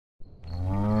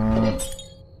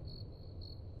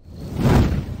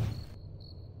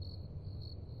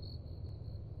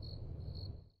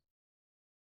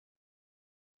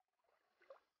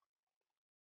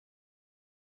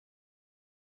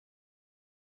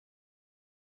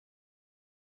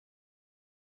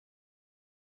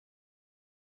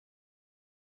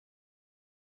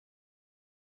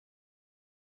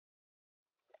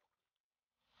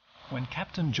When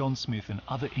Captain John Smith and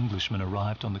other Englishmen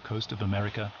arrived on the coast of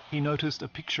America, he noticed a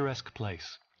picturesque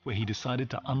place where he decided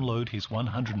to unload his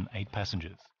 108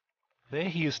 passengers. There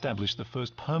he established the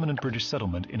first permanent British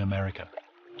settlement in America.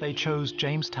 They chose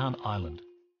Jamestown Island.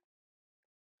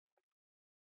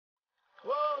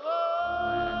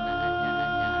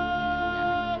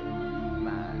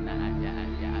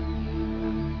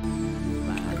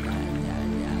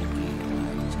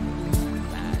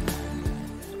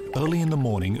 Early in the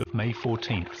morning of May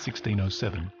 14,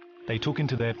 1607, they took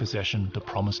into their possession the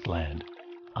promised land,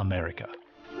 America.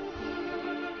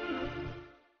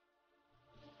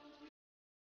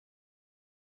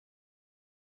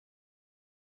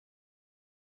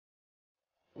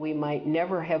 We might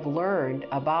never have learned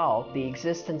about the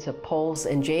existence of Poles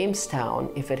in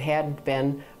Jamestown if it hadn't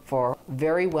been for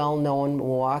very well-known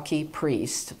Milwaukee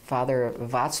priest, Father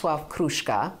Wacław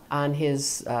Kruszka, on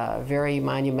his very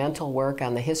monumental work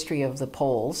on the history of the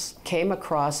Poles, came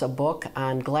across a book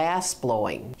on glass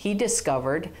blowing. He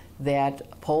discovered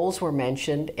that Poles were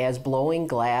mentioned as blowing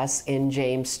glass in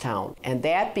Jamestown, and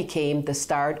that became the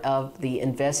start of the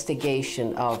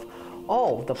investigation of,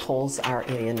 oh, the Poles are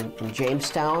in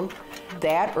Jamestown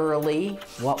that early.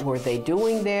 What were they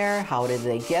doing there? How did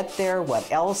they get there? What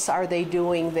else are they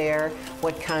doing there?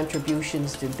 What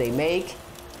contributions did they make?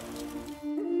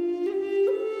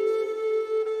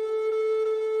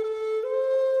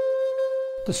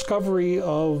 Discovery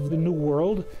of the New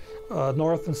World,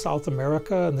 North and South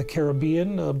America and the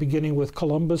Caribbean, beginning with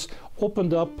Columbus,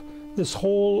 opened up this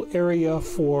whole area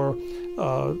for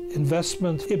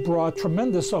investment. It brought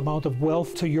tremendous amount of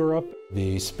wealth to Europe.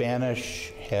 The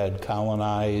Spanish had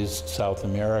colonized South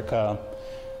America,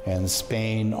 and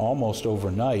Spain almost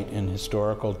overnight, in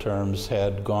historical terms,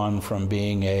 had gone from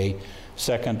being a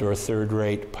second or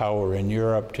third-rate power in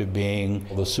Europe to being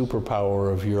the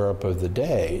superpower of Europe of the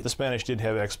day. The Spanish did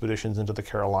have expeditions into the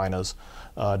Carolinas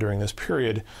during this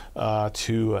period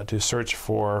to search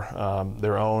for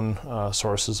their own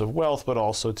sources of wealth, but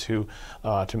also to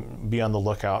be on the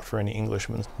lookout for any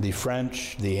Englishmen. The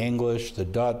French, the English, the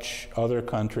Dutch, other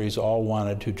countries all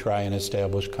wanted to try and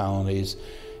establish colonies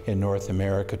in North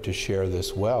America to share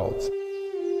this wealth.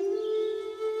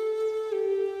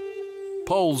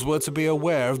 Poles were to be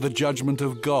aware of the judgment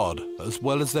of God as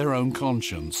well as their own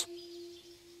conscience.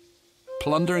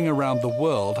 Plundering around the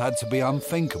world had to be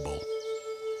unthinkable.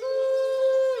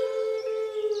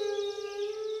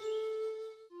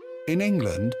 In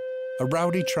England, a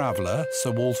rowdy traveller,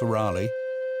 Sir Walter Raleigh,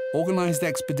 organised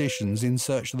expeditions in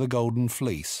search of the Golden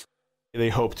Fleece. They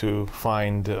hoped to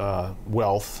find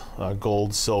wealth,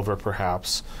 gold, silver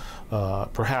perhaps,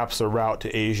 perhaps a route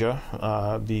to Asia.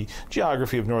 The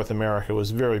geography of North America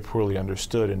was very poorly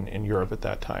understood in Europe at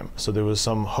that time. So there was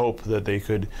some hope that they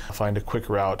could find a quick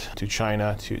route to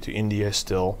China, to India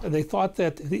still. They thought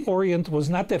that the Orient was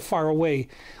not that far away.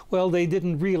 Well, they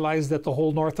didn't realize that the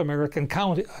whole North American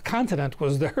continent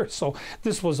was there, so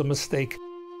this was a mistake.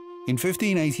 In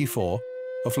 1584,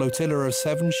 a flotilla of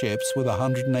 7 ships with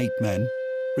 108 men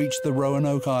reached the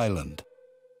Roanoke Island.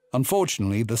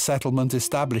 Unfortunately, the settlement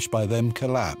established by them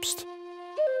collapsed.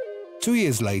 2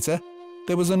 years later,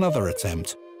 there was another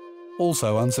attempt,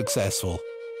 also unsuccessful.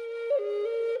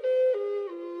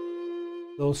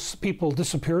 Those people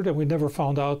disappeared, and we never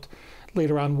found out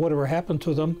later on whatever happened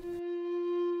to them.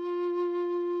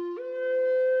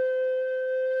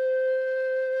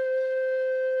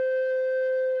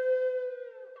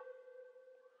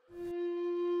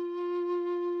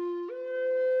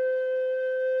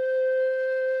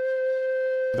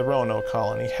 The Roanoke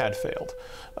colony had failed,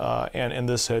 and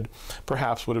this had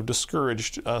perhaps would have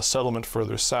discouraged settlement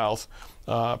further south.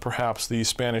 Perhaps the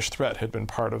Spanish threat had been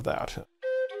part of that.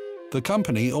 The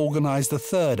company organized a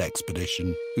third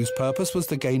expedition, whose purpose was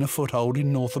to gain a foothold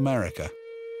in North America.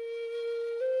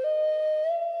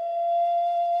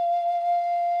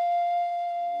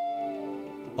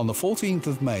 On the 14th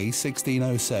of May,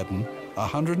 1607,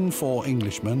 104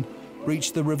 Englishmen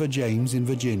reached the River James in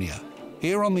Virginia.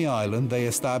 Here on the island, they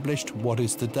established what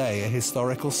is today a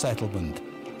historical settlement,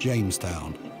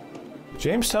 Jamestown.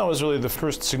 Jamestown was really the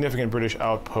first significant British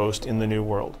outpost in the New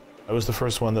World. It was the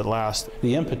first one that lasted.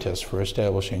 The impetus for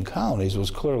establishing colonies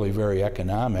was clearly very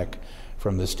economic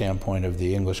from the standpoint of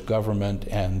the English government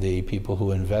and the people who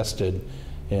invested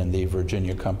in the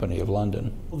Virginia Company of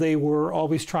London. They were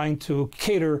always trying to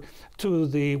cater to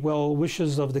the well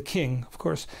wishes of the king. Of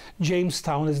course,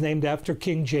 Jamestown is named after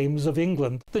King James of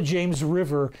England. The James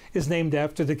River is named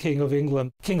after the King of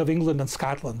England and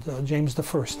Scotland, James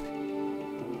I.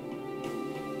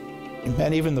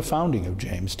 And even the founding of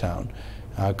Jamestown,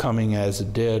 coming as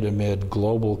it did amid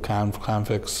global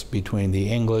conflicts between the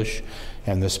English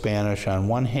and the Spanish on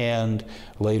one hand,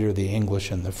 later the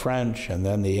English and the French, and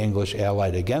then the English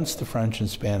allied against the French and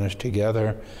Spanish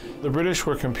together. The British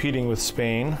were competing with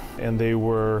Spain, and they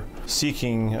were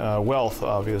seeking wealth,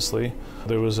 obviously.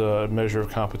 There was a measure of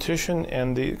competition,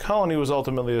 and the colony was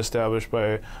ultimately established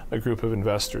by a group of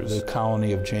investors. The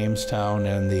colony of Jamestown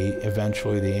and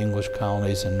eventually the English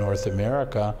colonies in North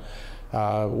America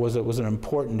was an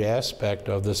important aspect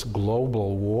of this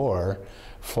global war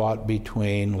fought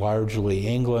between largely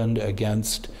England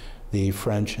against the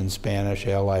French and Spanish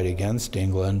allied against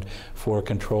England for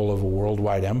control of a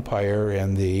worldwide empire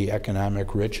and the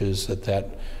economic riches that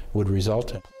would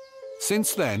result in.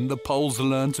 Since then, the Poles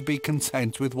learned to be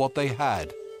content with what they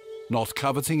had, not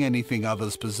coveting anything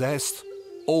others possessed.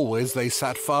 Always they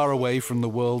sat far away from the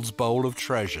world's bowl of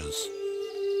treasures.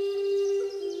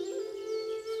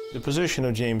 The position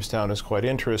of Jamestown is quite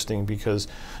interesting because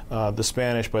the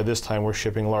Spanish by this time were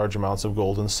shipping large amounts of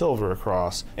gold and silver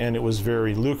across, and it was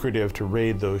very lucrative to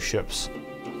raid those ships.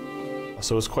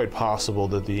 So it's quite possible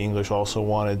that the English also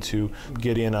wanted to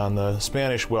get in on the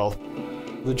Spanish wealth.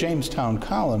 The Jamestown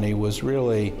colony was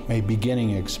really a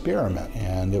beginning experiment,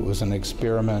 and it was an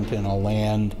experiment in a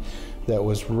land that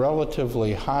was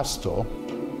relatively hostile.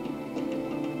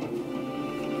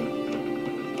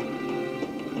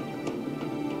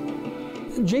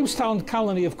 Jamestown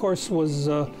colony, of course, was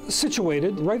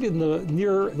situated right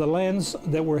near the lands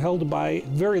that were held by a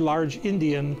very large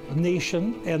Indian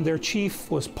nation, and their chief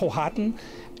was Powhatan,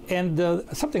 and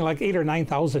something like 8,000 or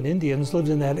 9,000 Indians lived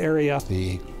in that area.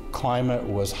 The climate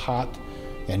was hot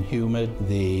and humid.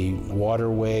 The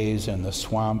waterways and the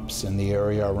swamps in the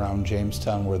area around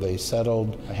Jamestown where they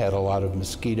settled had a lot of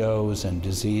mosquitoes and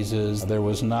diseases. There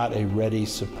was not a ready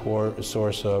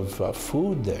source of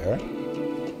food there.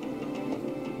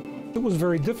 It was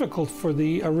very difficult for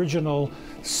the original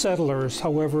settlers,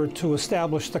 however, to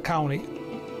establish the county.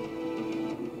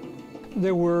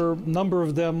 There were a number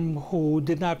of them who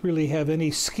did not really have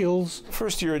any skills.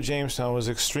 First year at Jamestown was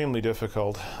extremely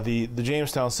difficult. The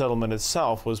Jamestown settlement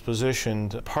itself was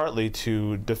positioned partly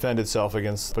to defend itself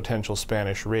against potential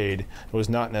Spanish raid. It was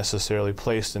not necessarily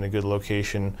placed in a good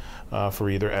location for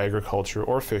either agriculture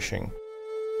or fishing.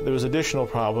 There was additional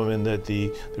problem in that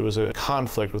there was a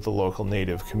conflict with the local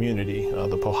native community,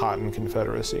 the Powhatan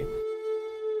Confederacy.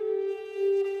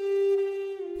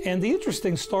 And the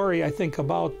interesting story, I think,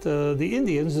 about the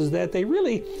Indians is that they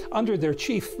really, under their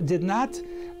chief, did not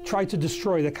try to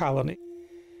destroy the colony.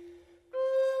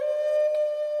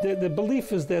 The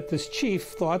belief is that this chief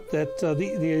thought that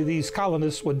these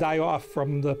colonists would die off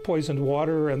from the poisoned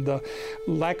water and the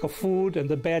lack of food and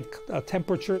the bad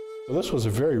temperature. This was a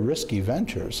very risky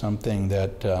venture, something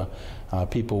that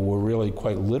people were really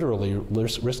quite literally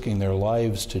risking their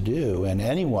lives to do. And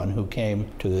anyone who came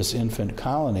to this infant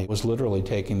colony was literally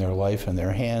taking their life in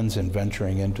their hands and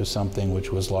venturing into something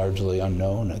which was largely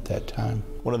unknown at that time.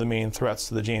 One of the main threats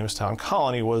to the Jamestown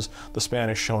colony was the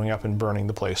Spanish showing up and burning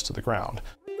the place to the ground.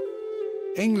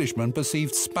 Englishmen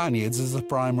perceived Spaniards as the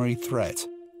primary threat.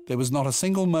 There was not a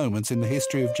single moment in the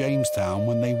history of Jamestown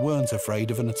when they weren't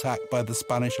afraid of an attack by the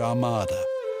Spanish Armada.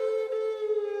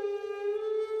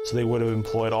 So they would have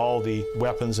employed all the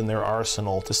weapons in their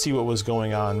arsenal to see what was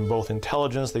going on, both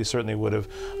intelligence. They certainly would have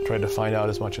tried to find out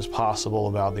as much as possible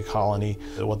about the colony,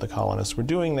 what the colonists were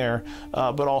doing there,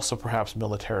 but also perhaps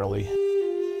militarily.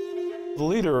 The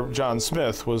leader, John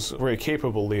Smith, was a very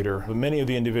capable leader. Many of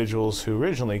the individuals who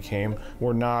originally came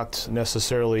were not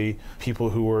necessarily people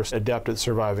who were adept at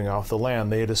surviving off the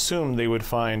land. They had assumed they would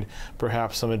find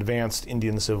perhaps some advanced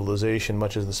Indian civilization,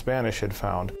 much as the Spanish had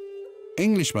found.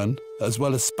 Englishmen, as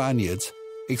well as Spaniards,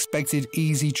 expected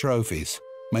easy trophies,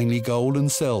 mainly gold and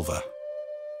silver.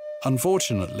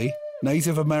 Unfortunately,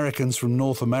 Native Americans from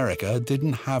North America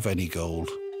didn't have any gold.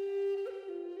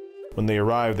 When they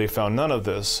arrived, they found none of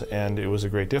this, and it was a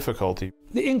great difficulty.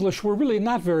 The English were really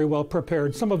not very well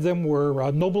prepared. Some of them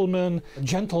were noblemen,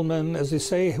 gentlemen, as they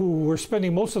say, who were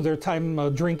spending most of their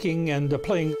time drinking and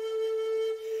playing.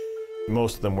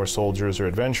 Most of them were soldiers or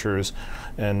adventurers,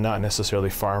 and not necessarily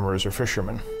farmers or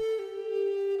fishermen.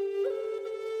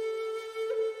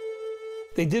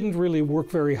 They didn't really work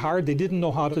very hard. They didn't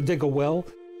know how to dig a well.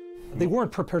 They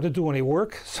weren't prepared to do any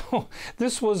work, so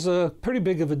this was pretty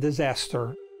big of a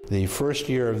disaster. The first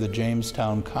year of the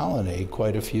Jamestown colony,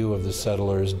 quite a few of the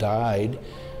settlers died,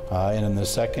 and in the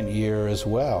second year as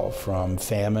well, from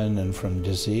famine and from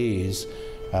disease.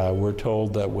 We're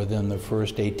told that within the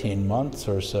first 18 months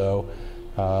or so,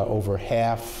 over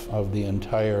half of the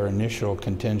entire initial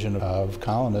contingent of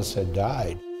colonists had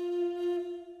died.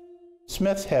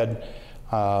 Smith had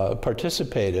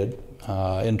participated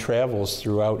in travels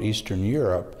throughout Eastern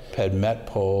Europe, had met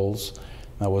Poles,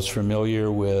 was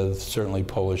familiar with certainly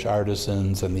Polish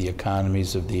artisans and the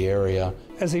economies of the area.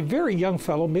 As a very young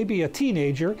fellow, maybe a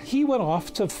teenager, he went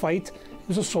off to fight. He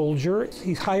was a soldier.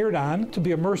 He hired on to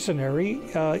be a mercenary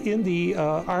in the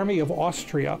army of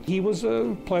Austria. He was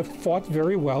fought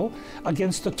very well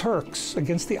against the Turks,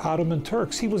 against the Ottoman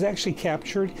Turks. He was actually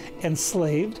captured,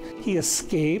 enslaved. He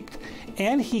escaped,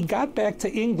 and he got back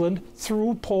to England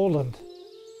through Poland.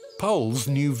 Poles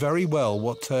knew very well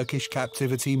what Turkish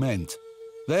captivity meant.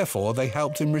 Therefore, they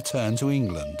helped him return to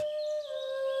England.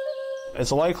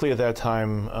 It's likely at that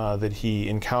time that he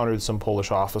encountered some Polish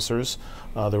officers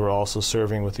that were also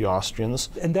serving with the Austrians.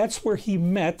 And that's where he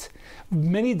met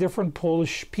many different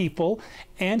Polish people,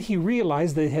 and he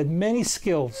realized they had many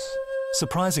skills.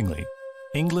 Surprisingly,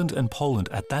 England and Poland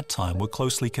at that time were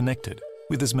closely connected,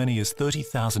 with as many as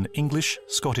 30,000 English,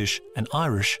 Scottish, and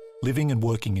Irish living and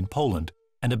working in Poland,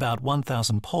 and about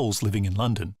 1,000 Poles living in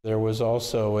London. There was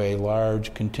also a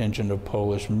large contingent of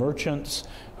Polish merchants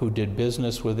who did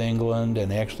business with England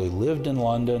and actually lived in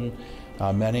London,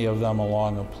 many of them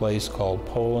along a place called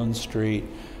Poland Street.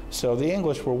 So the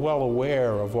English were well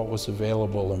aware of what was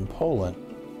available in Poland.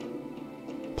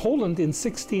 Poland in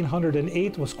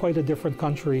 1608 was quite a different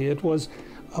country. It was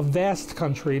a vast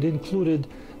country. It included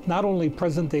not only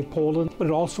present-day Poland, but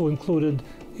it also included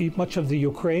much of the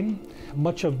Ukraine,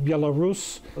 much of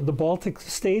Belarus, the Baltic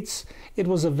states. It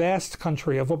was a vast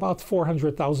country of about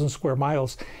 400,000 square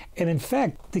miles. And in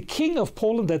fact, the king of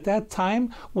Poland at that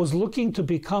time was looking to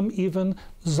become even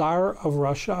Tsar of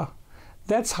Russia.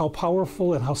 That's how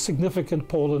powerful and how significant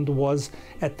Poland was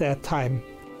at that time.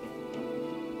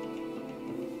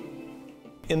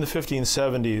 In the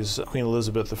 1570s, Queen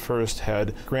Elizabeth I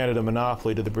had granted a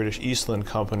monopoly to the British Eastland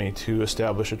Company to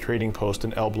establish a trading post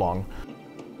in Elbląg.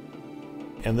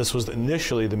 And this was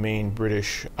initially the main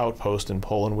British outpost in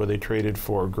Poland, where they traded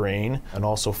for grain and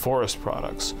also forest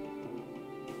products.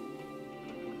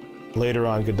 Later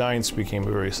on, Gdańsk became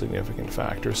a very significant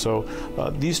factor. So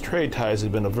these trade ties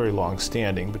had been a very long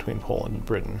standing between Poland and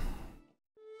Britain.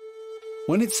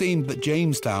 When it seemed that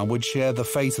Jamestown would share the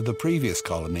fate of the previous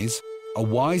colonies, a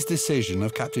wise decision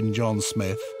of Captain John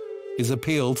Smith, his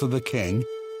appeal to the king,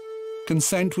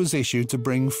 consent was issued to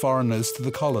bring foreigners to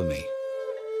the colony.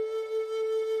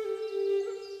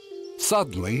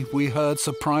 Suddenly, we heard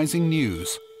surprising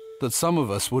news that some of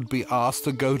us would be asked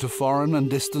to go to foreign and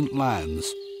distant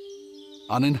lands,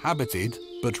 uninhabited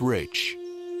but rich.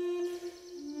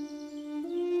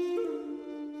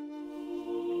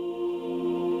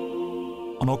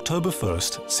 On October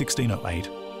 1st, 1608,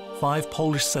 5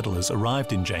 Polish settlers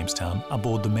arrived in Jamestown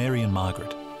aboard the Mary and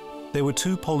Margaret. There were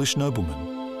 2 Polish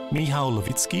noblemen, Michał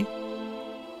Lewicki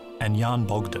and Jan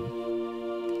Bogdan,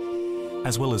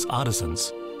 as well as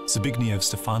artisans, Zbigniew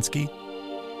Stefanski,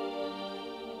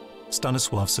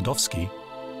 Stanisław Sadowski,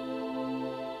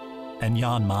 and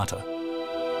Jan Marta.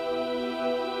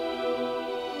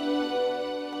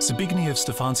 Zbigniew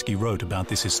Stefanski wrote about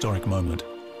this historic moment.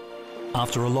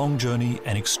 After a long journey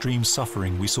and extreme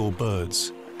suffering, we saw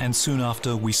birds, and soon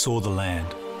after we saw the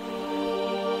land.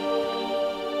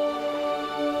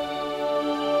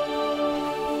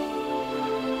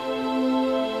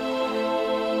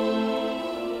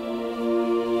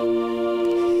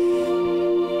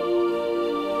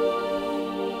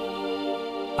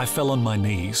 I fell on my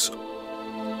knees,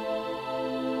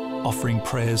 offering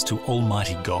prayers to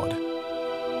Almighty God.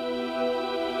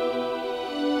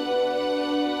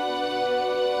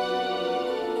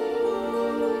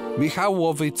 Michał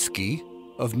Łowicki,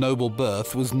 of noble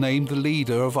birth, was named the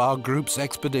leader of our group's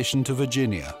expedition to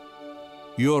Virginia.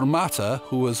 Your Mata,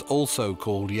 who was also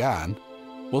called Jan,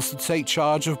 was to take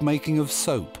charge of making of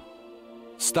soap.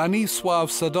 Stanisław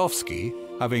Sadowski,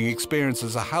 having experience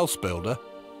as a house builder,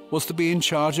 was to be in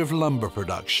charge of lumber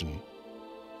production.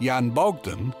 Jan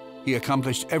Bogdan, he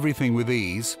accomplished everything with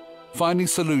ease, finding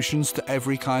solutions to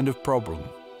every kind of problem.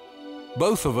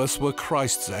 Both of us were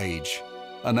Christ's age,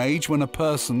 an age when a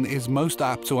person is most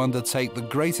apt to undertake the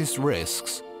greatest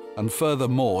risks and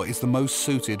furthermore is the most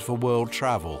suited for world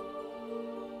travel.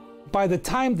 By the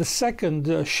time the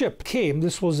second ship came,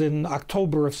 this was in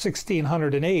October of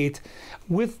 1608,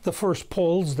 with the first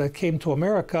Poles that came to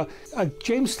America,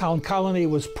 Jamestown colony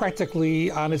was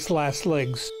practically on its last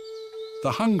legs.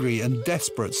 The hungry and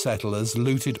desperate settlers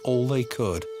looted all they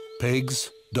could: pigs,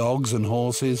 dogs and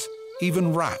horses,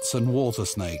 even rats and water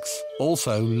snakes.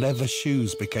 Also, leather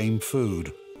shoes became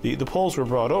food. The Poles were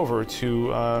brought over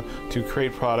to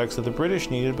create products that the British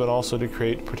needed, but also to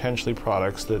create potentially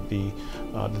products that the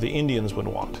Indians would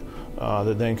want,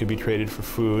 that then could be traded for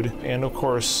food. And of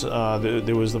course,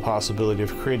 there was the possibility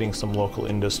of creating some local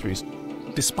industries.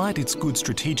 Despite its good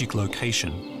strategic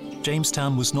location,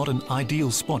 Jamestown was not an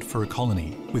ideal spot for a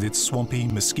colony with its swampy,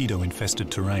 mosquito-infested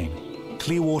terrain.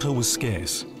 Clear water was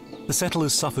scarce. The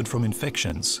settlers suffered from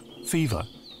infections, fever,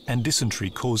 and dysentery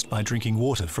caused by drinking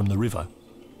water from the river.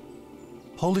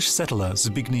 Polish settler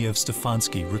Zbigniew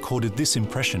Stefanski recorded this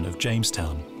impression of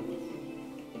Jamestown.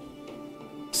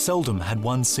 Seldom had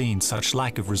one seen such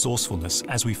lack of resourcefulness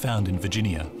as we found in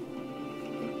Virginia.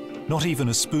 Not even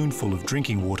a spoonful of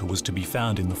drinking water was to be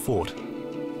found in the fort.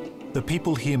 The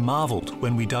people here marveled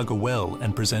when we dug a well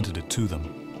and presented it to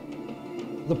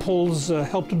them. The Poles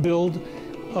helped build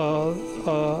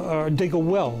or dig a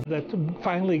well that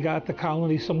finally got the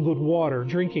colony some good water,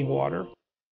 drinking water.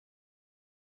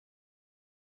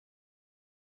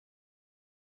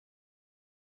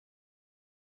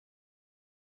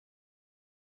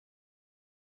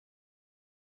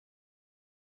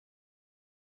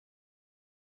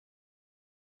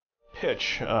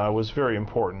 Pitch was very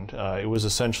important. It was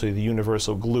essentially the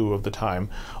universal glue of the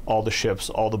time. All the ships,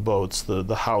 all the boats,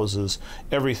 the houses,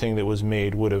 everything that was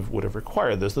made would have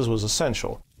required this. This was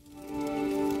essential.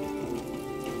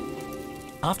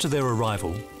 After their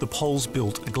arrival, the Poles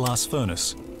built a glass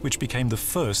furnace, which became the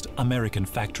first American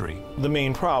factory. The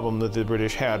main problem that the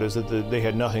British had is that they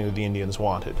had nothing that the Indians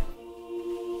wanted.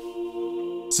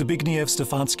 Zbigniew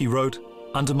Stefanski wrote,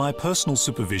 "Under my personal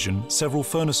supervision, several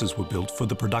furnaces were built for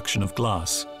the production of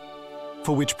glass,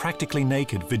 for which practically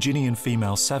naked Virginian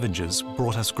female scavengers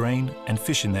brought us grain and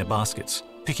fish in their baskets,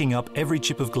 picking up every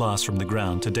chip of glass from the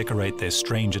ground to decorate their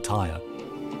strange attire."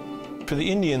 For the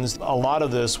Indians, a lot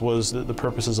of this was the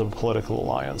purposes of a political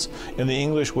alliance, and the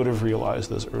English would have realized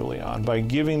this early on. By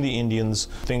giving the Indians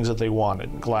things that they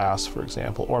wanted, glass, for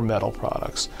example, or metal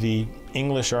products, the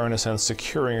English are, in a sense,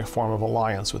 securing a form of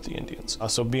alliance with the Indians.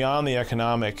 So beyond the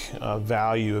economic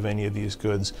value of any of these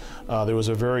goods, there was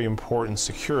a very important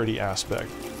security aspect.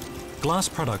 Glass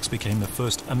products became the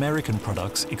first American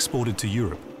products exported to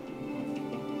Europe.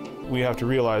 We have to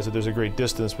realize that there's a great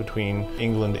distance between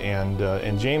England and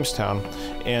Jamestown,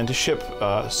 and to ship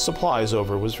supplies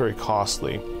over was very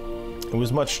costly. It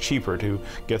was much cheaper to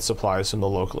get supplies from the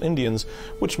local Indians,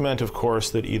 which meant, of course,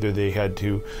 that either they had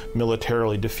to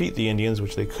militarily defeat the Indians,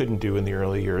 which they couldn't do in the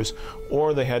early years,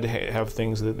 or they had to have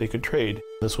things that they could trade.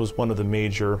 This was one of the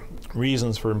major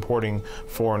reasons for importing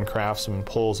foreign craftsmen,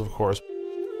 Poles, of course.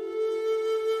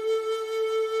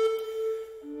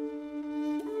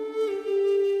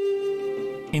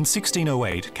 In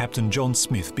 1608, Captain John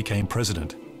Smith became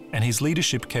president, and his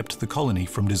leadership kept the colony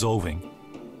from dissolving.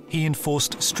 He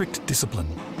enforced strict discipline.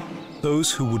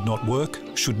 Those who would not work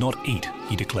should not eat,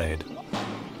 he declared.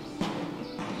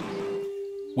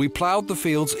 We ploughed the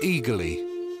fields eagerly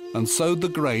and sowed the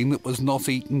grain that was not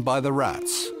eaten by the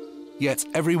rats. Yet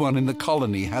everyone in the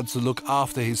colony had to look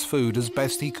after his food as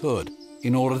best he could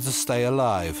in order to stay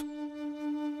alive.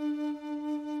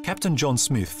 Captain John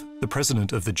Smith, the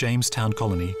president of the Jamestown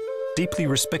colony, deeply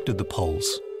respected the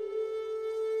Poles,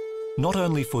 not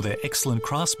only for their excellent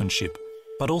craftsmanship,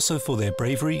 but also for their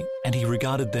bravery, and he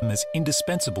regarded them as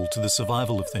indispensable to the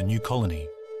survival of their new colony.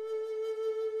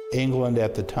 England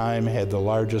at the time had the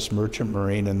largest merchant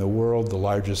marine in the world, the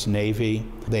largest navy.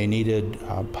 They needed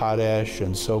potash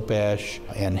and soap ash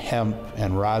and hemp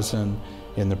and rosin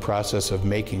in the process of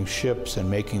making ships and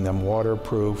making them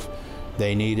waterproof.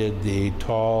 They needed the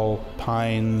tall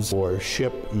pines or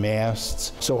ship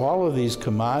masts. So all of these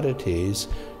commodities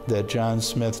that John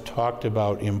Smith talked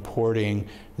about importing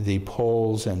the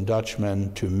Poles and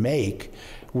Dutchmen to make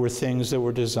were things that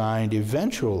were designed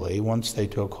eventually, once they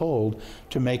took hold,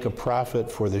 to make a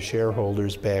profit for the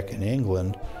shareholders back in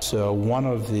England. So one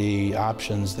of the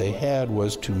options they had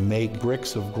was to make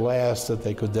bricks of glass that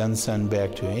they could then send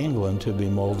back to England to be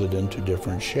molded into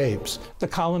different shapes. The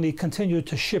colony continued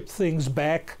to ship things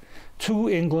back to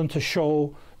England to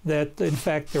show that, in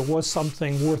fact, there was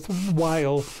something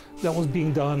worthwhile that was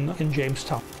being done in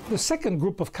Jamestown. The second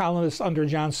group of colonists under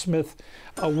John Smith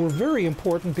were very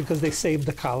important because they saved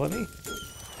the colony.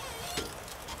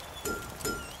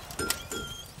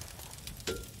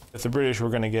 If the British were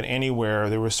going to get anywhere,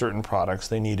 there were certain products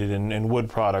they needed, and wood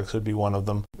products would be one of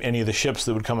them. Any of the ships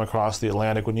that would come across the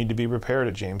Atlantic would need to be repaired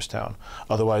at Jamestown,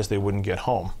 otherwise they wouldn't get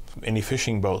home. Any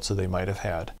fishing boats that they might have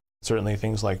had. Certainly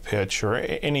things like pitch or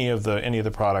any of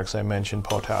the products I mentioned,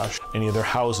 potash, any of their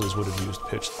houses would have used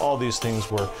pitch. All these things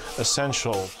were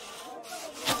essential.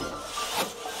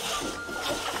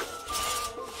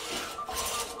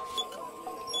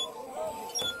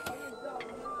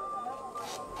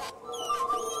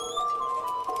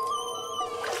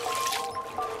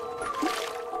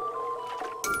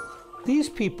 These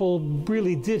people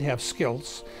really did have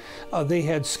skills. They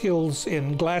had skills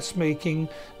in glassmaking,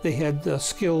 they had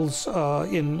skills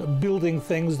in building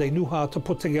things, they knew how to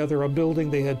put together a building,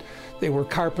 they were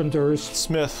carpenters.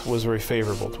 Smith was very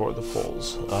favorable toward the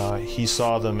Poles. He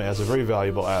saw them as a very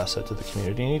valuable asset to the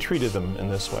community, and he treated them in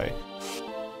this way.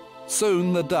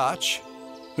 Soon the Dutch,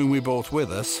 whom we brought with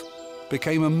us,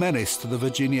 became a menace to the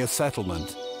Virginia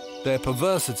settlement. Their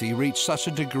perversity reached such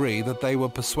a degree that they were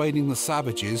persuading the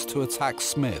savages to attack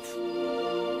Smith.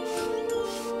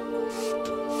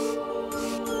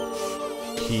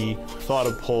 He thought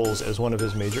of Poles as one of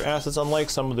his major assets, unlike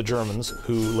some of the Germans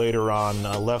who later on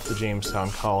left the Jamestown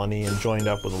colony and joined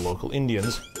up with the local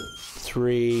Indians.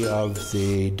 3 of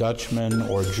the Dutchmen,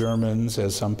 or Germans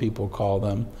as some people call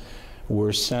them,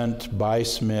 were sent by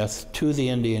Smith to the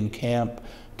Indian camp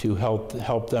to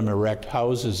help them erect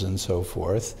houses and so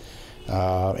forth,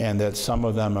 and that some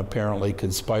of them apparently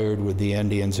conspired with the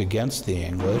Indians against the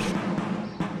English.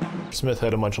 Smith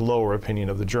had a much lower opinion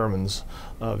of the Germans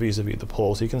vis-a-vis the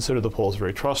Poles. He considered the Poles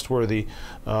very trustworthy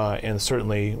and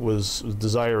certainly was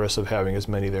desirous of having as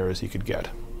many there as he could get.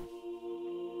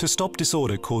 To stop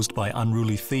disorder caused by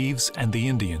unruly thieves and the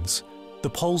Indians, the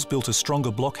Poles built a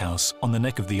stronger blockhouse on the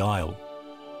neck of the isle.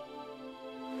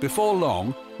 Before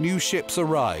long, new ships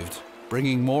arrived,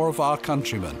 bringing more of our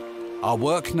countrymen. Our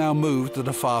work now moved at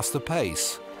a faster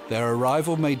pace. Their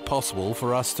arrival made possible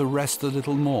for us to rest a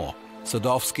little more.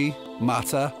 Sadowski,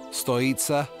 Mata,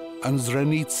 Stoica, and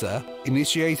Zrenica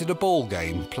initiated a ball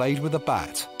game played with a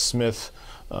bat. Smith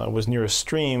was near a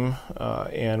stream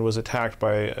and was attacked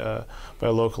by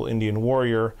a local Indian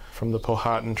warrior from the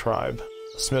Powhatan tribe.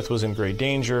 Smith was in great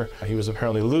danger. He was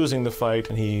apparently losing the fight,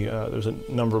 and there's a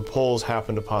number of Poles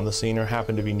happened upon the scene or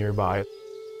happened to be nearby.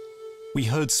 We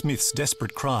heard Smith's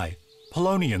desperate cry,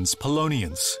 "Polonians,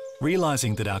 Polonians!"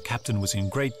 Realizing that our captain was in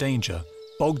great danger,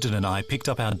 Bogdan and I picked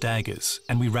up our daggers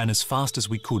and we ran as fast as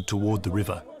we could toward the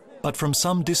river. But from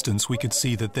some distance we could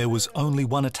see that there was only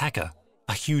one attacker,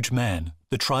 a huge man,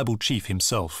 the tribal chief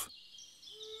himself.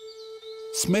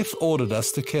 Smith ordered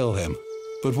us to kill him,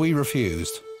 but we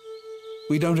refused.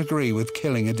 We don't agree with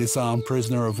killing a disarmed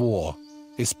prisoner of war,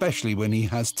 especially when he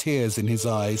has tears in his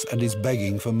eyes and is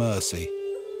begging for mercy.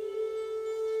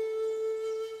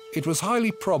 It was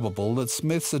highly probable that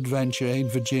Smith's adventure in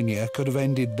Virginia could have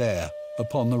ended there,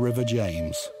 upon the River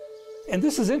James. And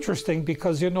this is interesting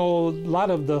because, you know, a lot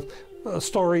of the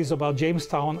stories about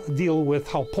Jamestown deal with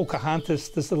how Pocahontas,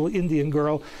 this little Indian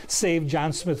girl, saved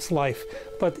John Smith's life.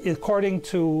 But according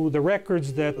to the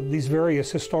records that these various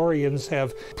historians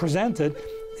have presented,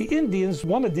 the Indians,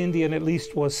 one of the Indian at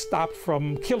least, was stopped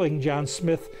from killing John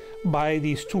Smith by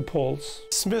these 2 Poles.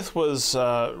 Smith was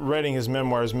writing his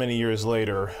memoirs many years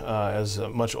later as a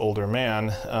much older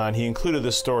man, and he included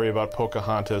this story about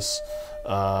Pocahontas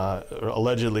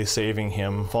allegedly saving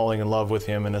him, falling in love with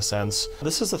him in a sense.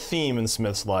 This is a theme in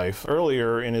Smith's life.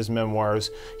 Earlier in his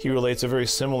memoirs, he relates a very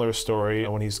similar story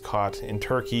when he's caught in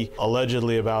Turkey,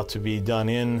 allegedly about to be done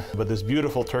in, but this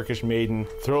beautiful Turkish maiden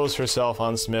throws herself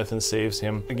on Smith and saves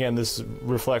him. Again, this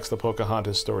reflects the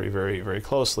Pocahontas story very, very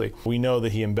closely. We know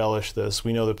that he embellished this.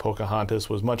 We know that Pocahontas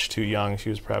was much too young. She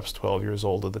was perhaps 12 years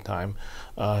old at the time.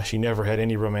 She never had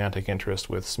any romantic interest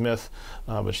with Smith,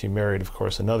 but she married, of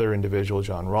course, another individual,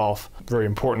 John Rolfe. Very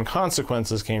important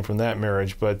consequences came from that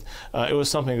marriage, but it was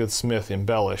something that Smith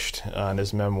embellished in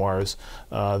his memoirs.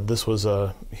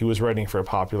 He was writing for a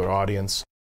popular audience.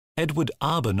 Edward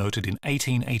Arber noted in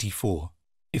 1884,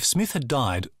 if Smith had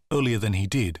died earlier than he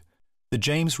did, the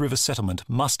James River settlement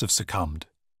must have succumbed.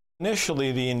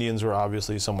 Initially, the Indians were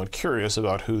obviously somewhat curious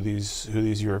about who these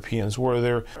Europeans were.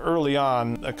 There, early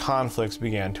on, conflicts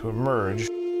began to emerge.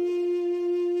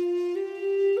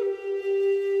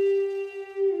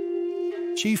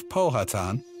 Chief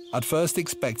Powhatan at first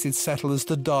expected settlers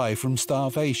to die from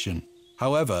starvation.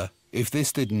 However, if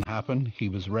this didn't happen, he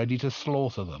was ready to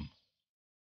slaughter them.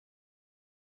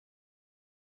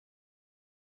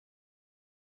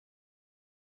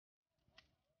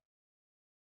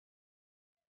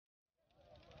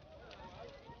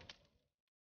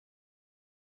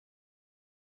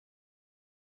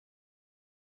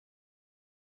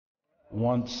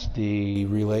 Once the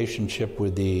relationship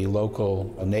with the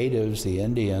local natives, the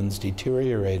Indians,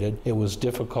 deteriorated, it was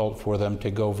difficult for them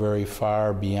to go very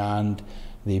far beyond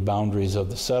the boundaries of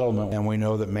the settlement, and we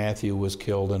know that Matthew was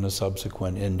killed in a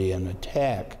subsequent Indian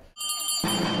attack.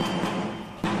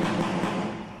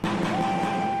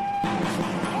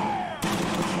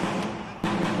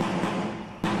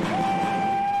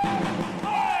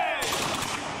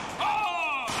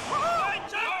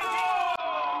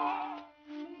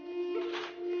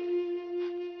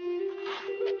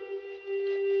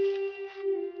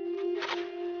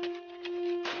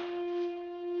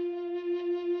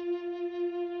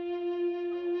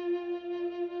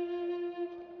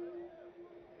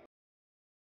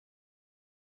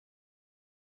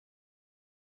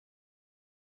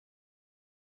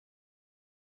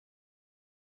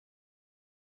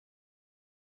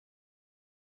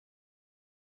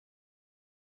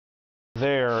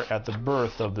 There at the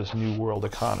birth of this new world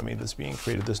economy that's being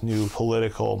created, this new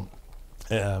political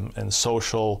and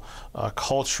social,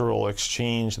 cultural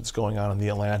exchange that's going on in the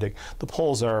Atlantic. The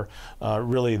Poles are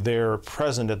really there,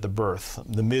 present at the birth,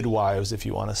 the midwives, if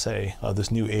you want to say, of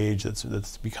this new age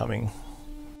that's becoming.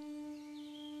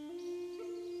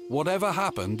 Whatever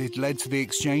happened, it led to the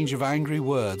exchange of angry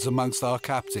words amongst our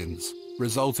captains,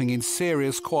 resulting in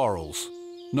serious quarrels.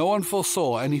 No one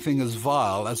foresaw anything as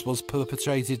vile as was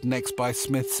perpetrated next by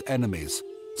Smith's enemies.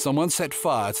 Someone set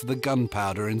fire to the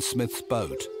gunpowder in Smith's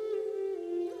boat.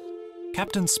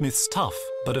 Captain Smith's tough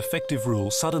but effective rule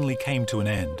suddenly came to an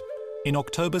end. In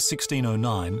October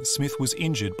 1609, Smith was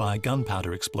injured by a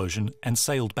gunpowder explosion and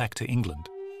sailed back to England.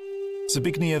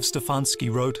 Zbigniew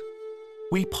Stefanski wrote,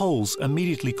 "We Poles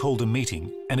immediately called a meeting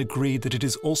and agreed that it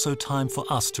is also time for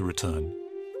us to return.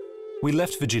 We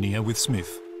left Virginia with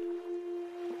Smith."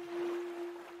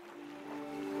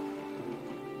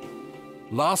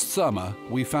 Last summer,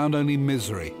 we found only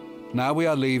misery. Now we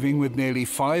are leaving with nearly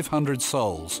 500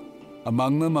 souls,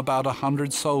 among them about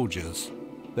 100 soldiers.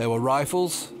 There were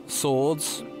rifles,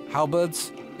 swords,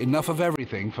 halberds, enough of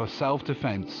everything for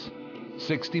self-defense.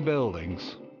 60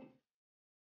 buildings.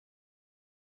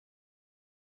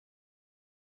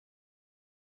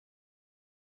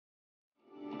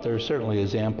 There certainly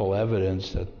is ample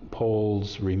evidence that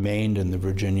Poles remained in the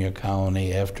Virginia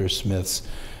colony after Smith's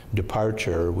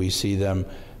departure. We see them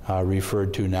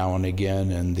referred to now and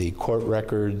again in the court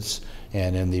records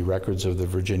and in the records of the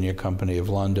Virginia Company of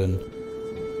London.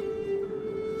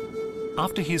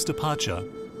 After his departure,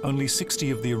 only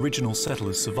 60 of the original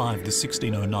settlers survived the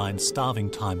 1609 starving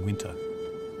time winter.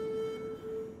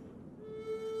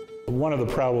 One of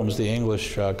the problems the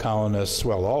English colonists,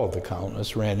 well, all of the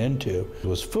colonists, ran into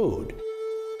was food.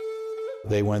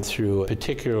 They went through a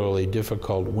particularly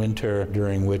difficult winter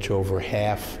during which over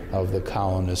half of the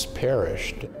colonists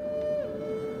perished.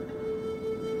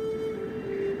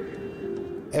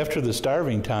 After the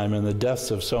starving time and the deaths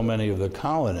of so many of the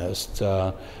colonists,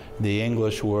 the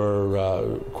English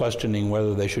were questioning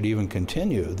whether they should even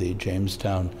continue the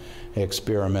Jamestown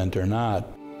experiment or not.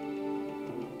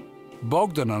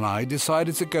 Bogdan and I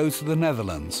decided to go to the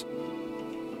Netherlands,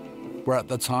 where at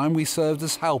the time we served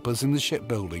as helpers in the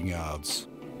shipbuilding yards.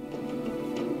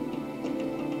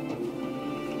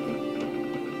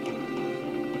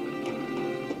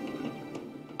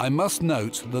 I must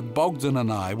note that Bogdan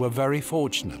and I were very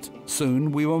fortunate.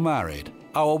 Soon we were married.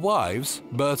 Our wives,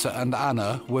 Berta and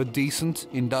Anna, were decent,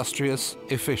 industrious,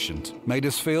 efficient, made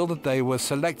us feel that they were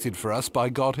selected for us by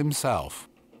God himself.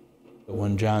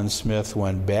 When John Smith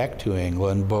went back to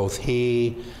England, both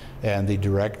he and the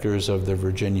directors of the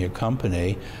Virginia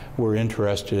Company were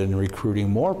interested in recruiting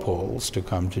more Poles to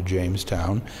come to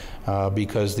Jamestown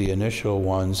because the initial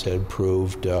ones had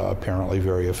proved apparently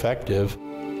very effective.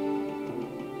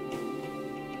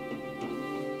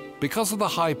 Because of the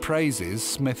high praises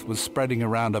Smith was spreading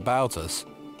around about us,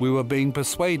 we were being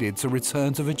persuaded to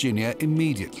return to Virginia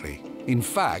immediately. In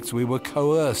fact, we were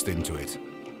coerced into it.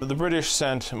 The British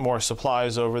sent more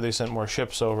supplies over, they sent more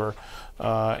ships over,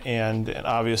 and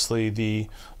obviously the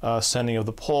sending of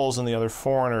the Poles and the other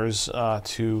foreigners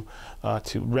to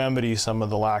remedy some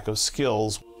of the lack of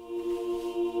skills.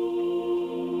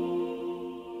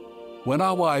 When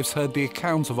our wives heard the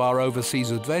account of our overseas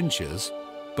adventures,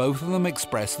 both of them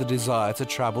expressed the desire to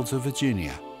travel to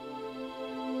Virginia.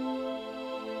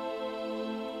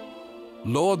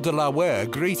 Lord de la Ware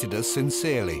greeted us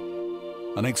sincerely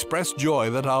and expressed joy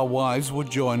that our wives would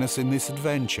join us in this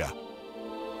adventure.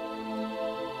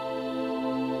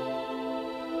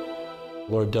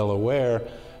 Lord Delaware,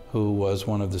 who was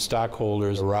one of the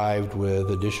stockholders, arrived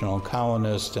with additional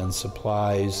colonists and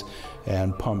supplies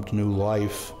and pumped new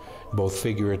life, both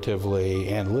figuratively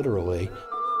and literally.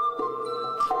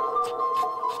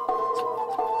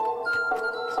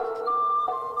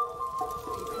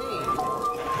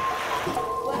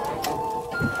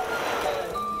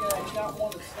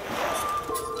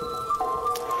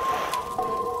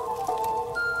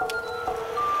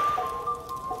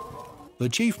 The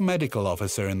chief medical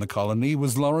officer in the colony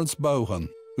was Lawrence Bohan,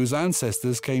 whose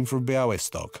ancestors came from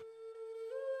Białystok.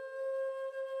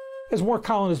 As more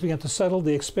colonists began to settle,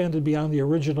 they expanded beyond the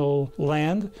original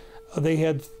land. They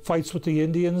had fights with the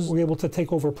Indians, were able to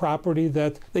take over property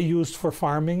that they used for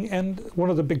farming, and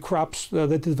one of the big crops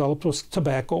they developed was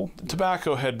tobacco.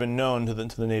 Tobacco had been known to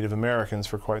the Native Americans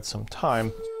for quite some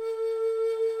time.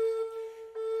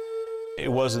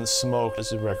 It wasn't smoked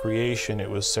as a recreation, it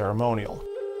was ceremonial.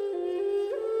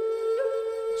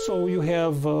 So you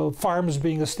have farms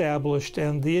being established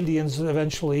and the Indians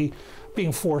eventually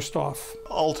being forced off.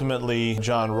 Ultimately,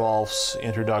 John Rolfe's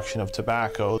introduction of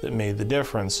tobacco that made the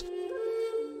difference.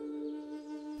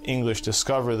 English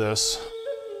discover this,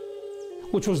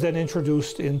 which was then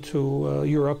introduced into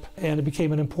Europe, and it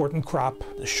became an important crop.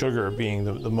 Sugar being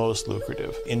the most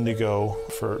lucrative, indigo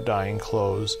for dyeing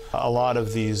clothes. A lot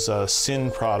of these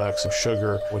sin products of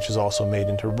sugar, which is also made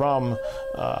into rum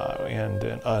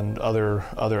and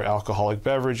other alcoholic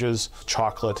beverages,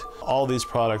 chocolate, all these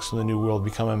products in the New World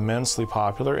become immensely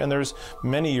popular, and there's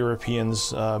many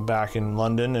Europeans back in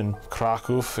London and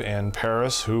Krakow and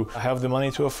Paris who have the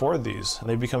money to afford these.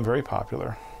 They become very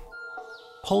popular.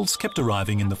 Poles kept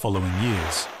arriving in the following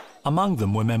years. Among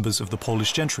them were members of the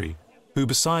Polish gentry, who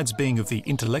besides being of the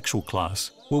intellectual class,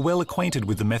 were well acquainted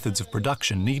with the methods of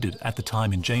production needed at the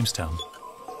time in Jamestown.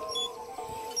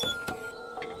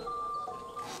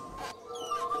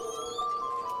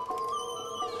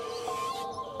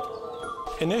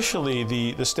 Initially,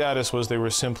 the status was they were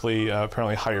simply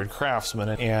apparently hired craftsmen,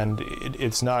 and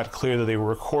it's not clear that they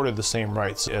were accorded the same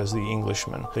rights as the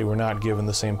Englishmen. They were not given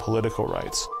the same political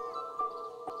rights.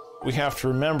 We have to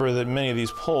remember that many of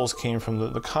these Poles came from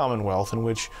the Commonwealth, in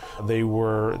which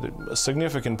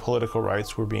significant political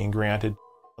rights were being granted.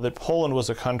 That Poland was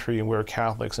a country where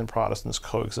Catholics and Protestants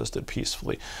coexisted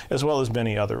peacefully, as well as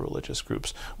many other religious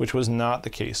groups, which was not the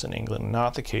case in England,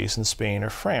 not the case in Spain or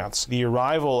France. The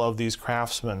arrival of these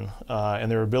craftsmen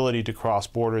and their ability to cross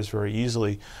borders very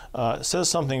easily says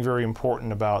something very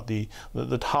important about the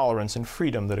tolerance and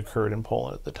freedom that occurred in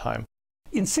Poland at the time.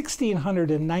 In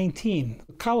 1619,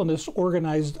 colonists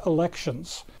organized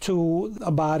elections to a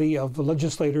body of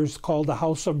legislators called the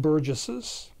House of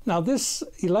Burgesses. Now, this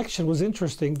election was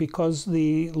interesting because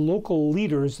the local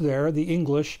leaders there, the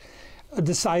English,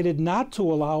 decided not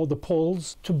to allow the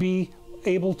Poles to be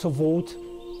able to vote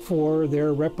for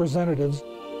their representatives.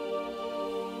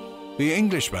 The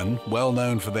Englishmen, well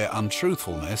known for their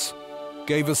untruthfulness,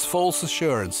 gave us false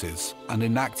assurances and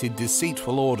enacted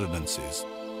deceitful ordinances,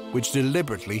 which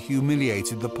deliberately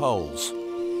humiliated the Poles.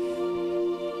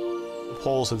 The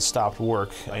Poles had stopped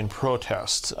work in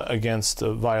protest against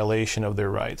a violation of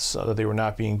their rights, that they were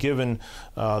not being given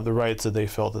the rights that they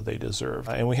felt that they deserved.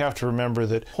 And we have to remember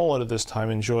that Poland at this time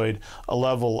enjoyed a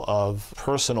level of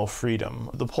personal freedom.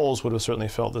 The Poles would have certainly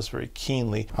felt this very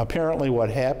keenly. Apparently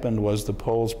what happened was the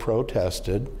Poles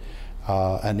protested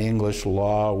an English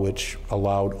law which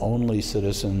allowed only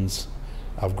citizens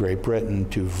of Great Britain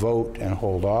to vote and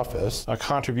hold office.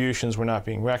 Contributions were not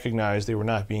being recognized. They were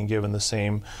not being given the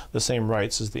same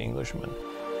rights as the Englishmen.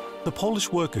 The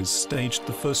Polish workers staged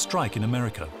the first strike in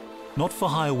America, not for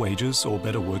higher wages or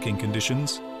better working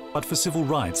conditions, but for civil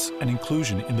rights and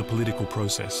inclusion in the political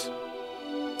process.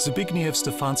 Zbigniew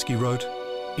Stefanski wrote,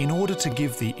 "In order to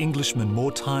give the Englishmen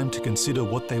more time to consider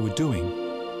what they were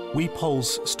doing, we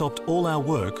Poles stopped all our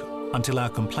work until our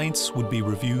complaints would be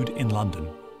reviewed in London."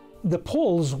 The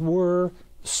Poles were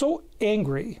so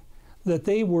angry that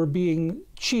they were being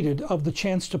cheated of the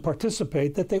chance to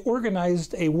participate that they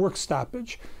organized a work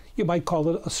stoppage. You might call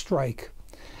it a strike.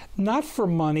 Not for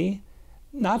money,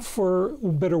 not for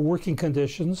better working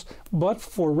conditions, but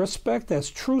for respect as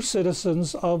true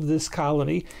citizens of this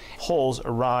colony. Poles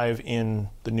arrive in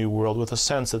the New World with a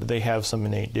sense that they have some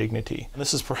innate dignity. And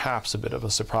this is perhaps a bit of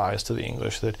a surprise to the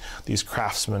English, that these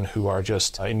craftsmen who are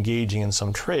just engaging in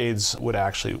some trades would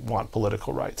actually want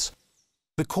political rights.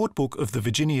 The court book of the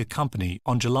Virginia Company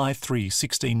on July 3,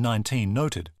 1619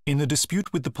 noted, "In the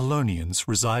dispute with the Polonians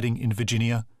residing in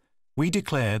Virginia, we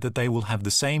declare that they will have the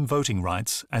same voting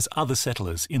rights as other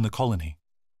settlers in the colony."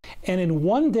 And in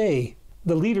one day,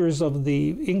 the leaders of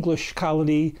the English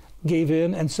colony gave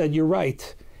in and said, "You're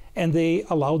right," and they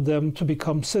allowed them to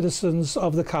become citizens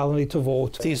of the colony to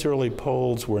vote. These early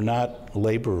Poles were not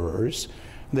laborers,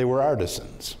 they were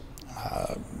artisans.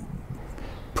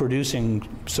 Producing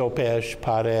soap ash,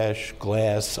 potash,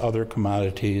 glass, other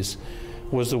commodities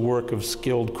was the work of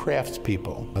skilled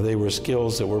craftspeople. They were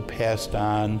skills that were passed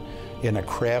on in a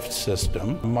craft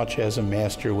system, much as a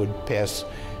master would pass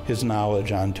his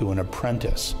knowledge onto an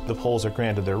apprentice. The Poles are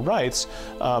granted their rights,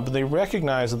 but they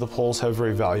recognize that the Poles have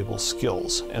very valuable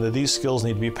skills, and that these skills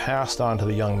need to be passed on to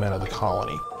the young men of the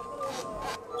colony.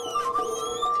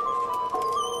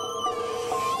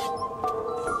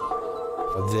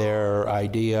 Their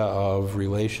idea of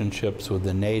relationships with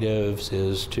the natives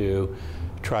is to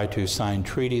try to sign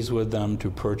treaties with them, to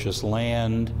purchase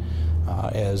land.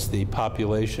 As the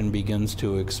population begins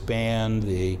to expand,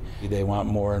 they want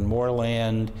more and more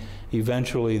land.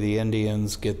 Eventually, the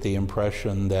Indians get the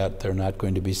impression that they're not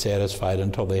going to be satisfied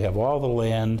until they have all the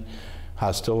land.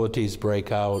 Hostilities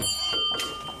break out.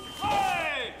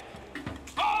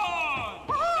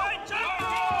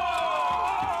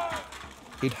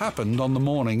 It happened on the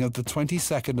morning of the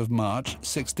 22nd of March,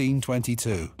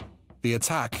 1622. The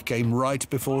attack came right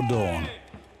before dawn.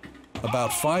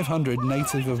 About 500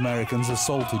 Native Americans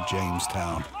assaulted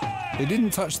Jamestown. They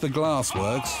didn't touch the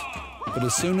glassworks, but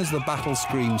as soon as the battle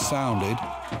scream sounded,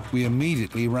 we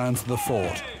immediately ran to the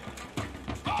fort.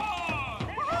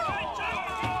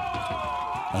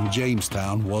 And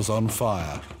Jamestown was on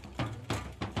fire.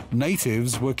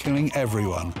 Natives were killing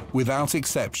everyone, without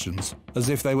exceptions, as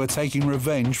if they were taking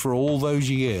revenge for all those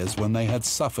years when they had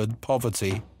suffered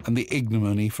poverty and the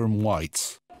ignominy from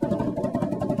whites.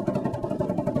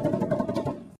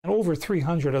 Over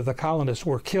 300 of the colonists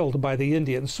were killed by the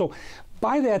Indians. So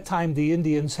by that time, the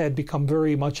Indians had become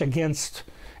very much against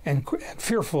and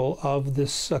fearful of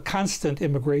this constant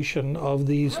immigration of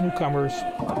these newcomers.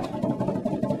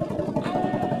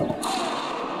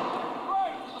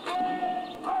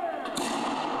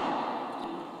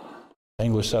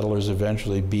 English settlers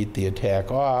eventually beat the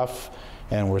attack off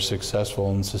and were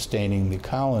successful in sustaining the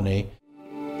colony.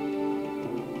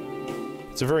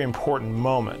 It's a very important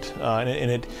moment,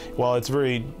 and while it's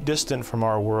very distant from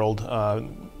our world,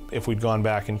 if we'd gone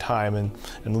back in time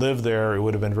and lived there, it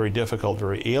would have been very difficult,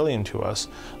 very alien to us,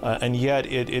 and yet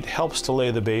it helps to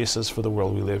lay the basis for the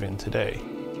world we live in today.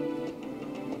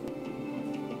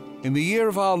 In the year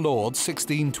of our Lord,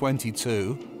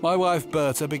 1622, my wife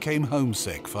Bertha became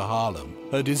homesick for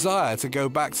Haarlem. Her desire to go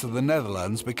back to the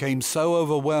Netherlands became so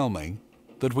overwhelming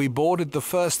that we boarded the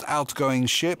first outgoing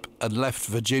ship and left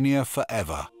Virginia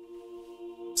forever.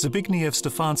 Zbigniew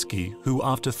Stefanski, who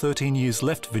after 13 years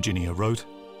left Virginia, wrote,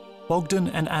 "Bogdan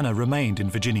and Anna remained in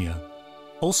Virginia.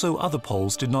 Also, other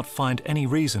Poles did not find any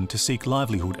reason to seek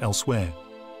livelihood elsewhere.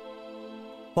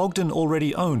 Bogdan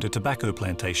already owned a tobacco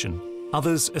plantation.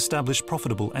 Others established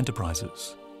profitable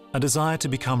enterprises. A desire to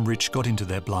become rich got into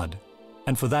their blood,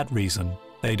 and for that reason,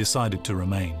 they decided to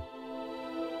remain."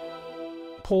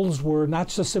 Poles were not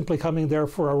just simply coming there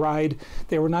for a ride.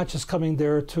 They were not just coming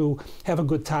there to have a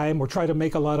good time or try to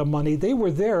make a lot of money. They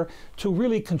were there to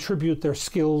really contribute their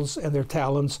skills and their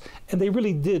talents, and they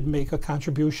really did make a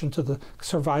contribution to the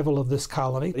survival of this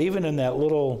colony. Even in that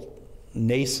little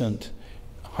nascent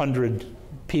 100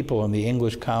 people in the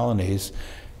English colonies,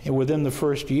 within the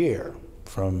first year,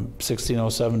 from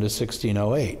 1607 to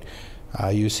 1608,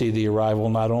 you see the arrival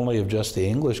not only of just the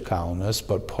English colonists,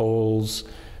 but Poles,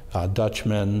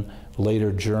 Dutchmen,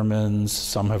 later Germans.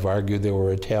 Some have argued there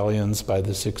were Italians by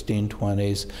the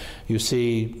 1620s. You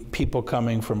see people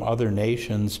coming from other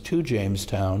nations to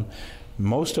Jamestown,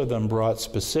 most of them brought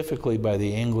specifically by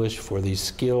the English for the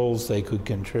skills they could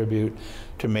contribute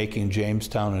to making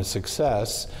Jamestown a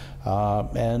success.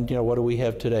 And you know, what do we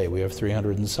have today? We have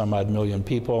 300 and some odd million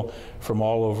people from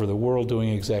all over the world doing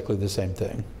exactly the same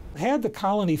thing. Had the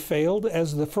colony failed,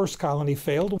 as the first colony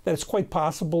failed, it's quite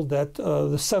possible that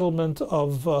the settlement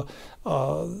of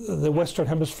the Western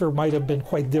Hemisphere might have been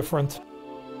quite different.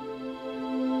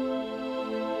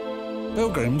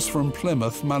 Pilgrims from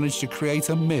Plymouth managed to create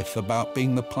a myth about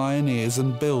being the pioneers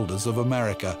and builders of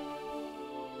America.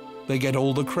 They get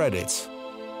all the credits,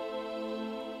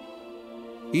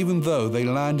 even though they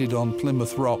landed on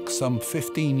Plymouth Rock some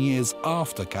 15 years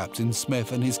after Captain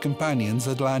Smith and his companions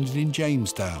had landed in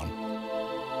Jamestown.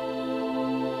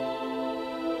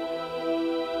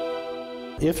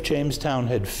 If Jamestown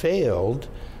had failed,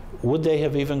 would they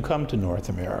have even come to North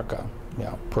America?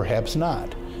 Yeah, perhaps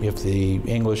not. If the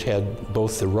English had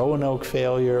both the Roanoke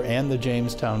failure and the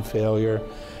Jamestown failure,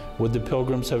 would the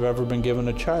Pilgrims have ever been given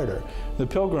a charter? The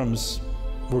Pilgrims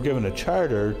were given a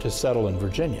charter to settle in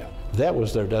Virginia. That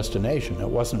was their destination. It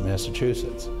wasn't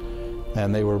Massachusetts.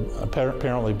 And they were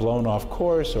apparently blown off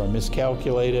course or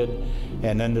miscalculated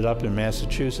and ended up in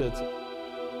Massachusetts.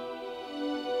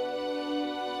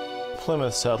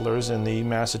 Plymouth settlers and the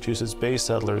Massachusetts Bay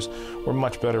settlers were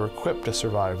much better equipped to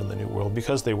survive in the New World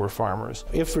because they were farmers.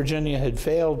 If Virginia had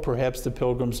failed, perhaps the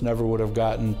Pilgrims never would have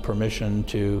gotten permission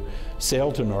to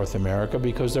sail to North America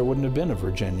because there wouldn't have been a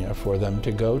Virginia for them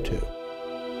to go to.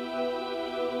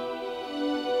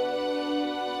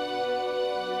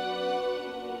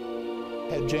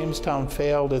 Had Jamestown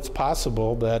failed, it's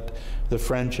possible that the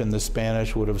French and the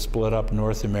Spanish would have split up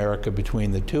North America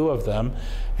between the two of them,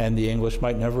 and the English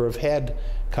might never have had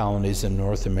colonies in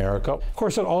North America. Of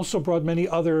course, it also brought many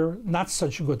other not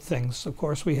such good things. Of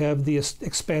course, we have the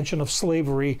expansion of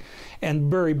slavery and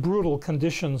very brutal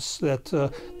conditions that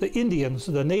the Indians,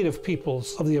 the native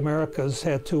peoples of the Americas,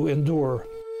 had to endure.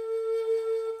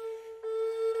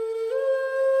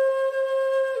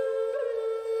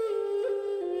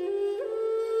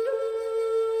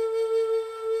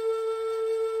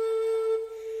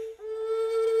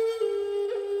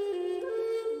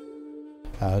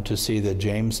 To see that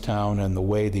Jamestown and the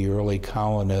way the early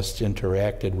colonists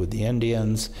interacted with the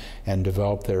Indians and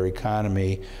developed their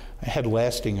economy had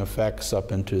lasting effects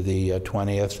up into the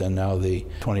 20th and now the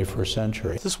 21st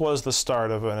century. This was the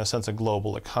start of, in a sense, a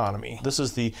global economy. This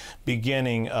is the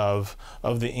beginning of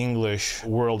the English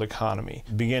world economy,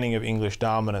 beginning of English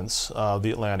dominance of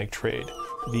the Atlantic trade.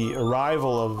 The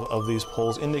arrival of these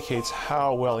Poles indicates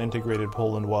how well integrated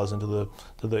Poland was into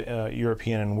the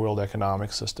European and world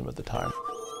economic system at the time.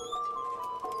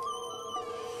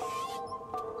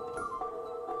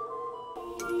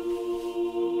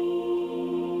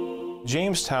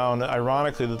 Jamestown,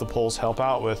 ironically, that the Poles help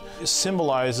out with,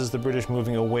 symbolizes the British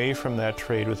moving away from that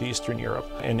trade with Eastern Europe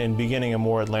and beginning a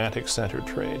more Atlantic-centered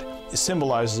trade. It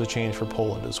symbolizes a change for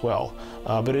Poland as well,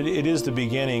 but it is the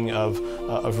beginning of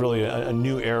really a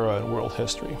new era in world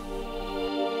history.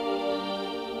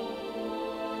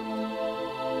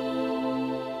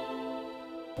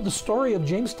 The story of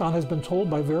Jamestown has been told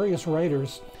by various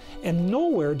writers, and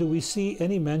nowhere do we see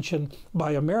any mention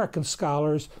by American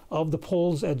scholars of the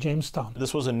Poles at Jamestown.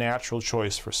 This was a natural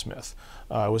choice for Smith.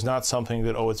 It was not something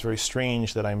that, oh, it's very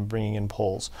strange that I'm bringing in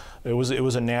Poles. It was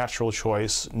a natural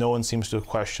choice. No one seems to have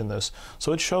questioned this.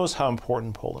 So it shows how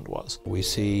important Poland was. We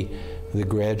see the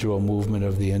gradual movement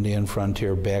of the Indian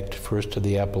frontier back first to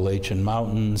the Appalachian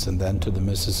Mountains and then to the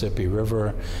Mississippi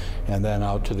River and then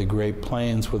out to the Great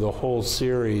Plains with a whole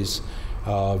series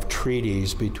of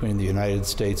treaties between the United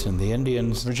States and the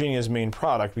Indians. Virginia's main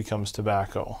product becomes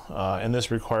tobacco, and this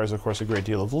requires, of course, a great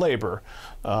deal of labor,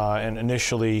 and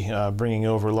initially bringing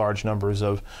over large numbers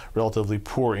of relatively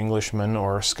poor Englishmen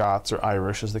or Scots or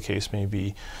Irish, as the case may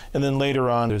be. And then later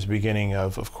on, there's the beginning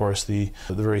of course, the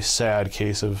very sad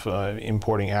case of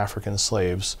importing African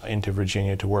slaves into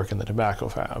Virginia to work in the tobacco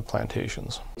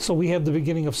plantations. So we have the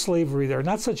beginning of slavery there.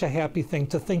 Not such a happy thing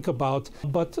to think about,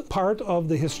 but part of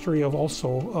the history of also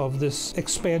of this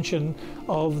expansion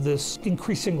of this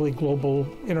increasingly global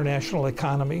international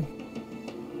economy.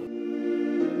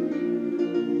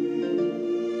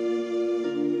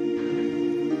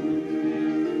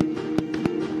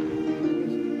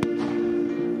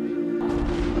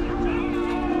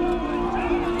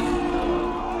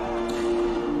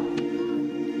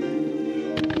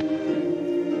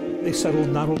 They settled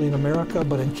not only in America,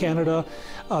 but in Canada.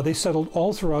 They settled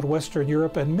all throughout Western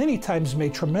Europe and many times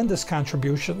made tremendous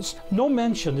contributions. No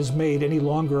mention is made any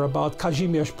longer about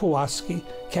Kazimierz Pulaski,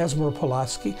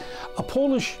 a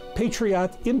Polish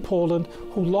patriot in Poland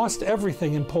who lost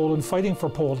everything in Poland fighting for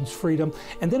Poland's freedom,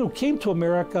 and then who came to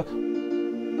America.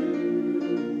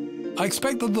 I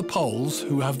expect that the Poles,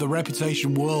 who have the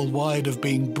reputation worldwide of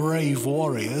being brave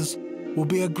warriors, will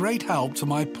be a great help to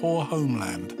my poor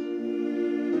homeland.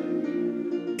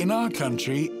 In our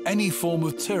country, any form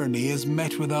of tyranny is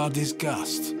met with our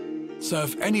disgust. So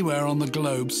if anywhere on the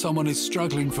globe someone is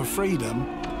struggling for freedom,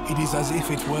 it is as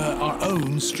if it were our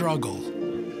own struggle.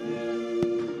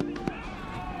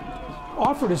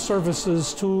 Offered his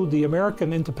services to the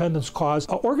American independence cause,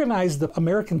 organized the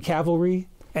American cavalry,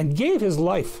 and gave his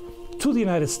life to the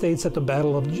United States at the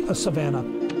Battle of Savannah.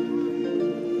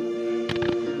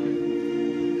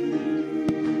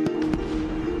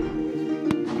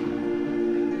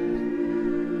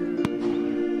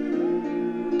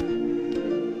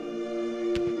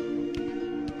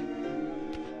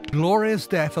 Glorious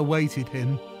death awaited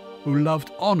him, who loved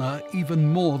honor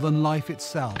even more than life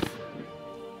itself.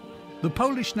 The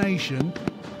Polish nation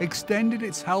extended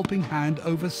its helping hand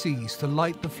overseas to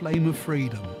light the flame of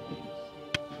freedom.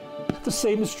 The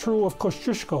same is true of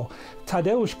Kościuszko.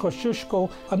 Tadeusz Kościuszko,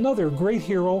 another great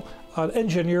hero, an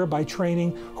engineer by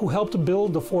training, who helped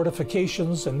build the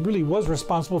fortifications and really was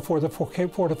responsible for the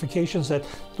fortifications at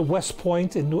the West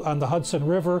Point on the Hudson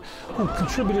River, who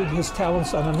contributed his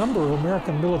talents on a number of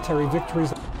American military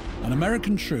victories. An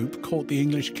American troop caught the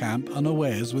English camp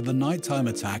unawares with a nighttime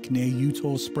attack near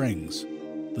Eutaw Springs.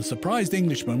 The surprised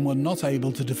Englishmen were not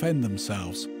able to defend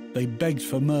themselves. They begged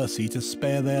for mercy to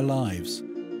spare their lives.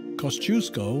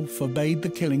 Kościuszko forbade the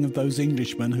killing of those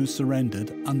Englishmen who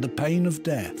surrendered under pain of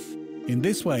death. In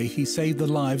this way, he saved the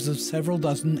lives of several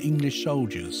dozen English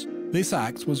soldiers. This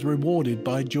act was rewarded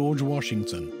by George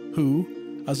Washington,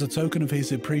 who, as a token of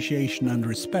his appreciation and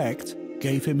respect,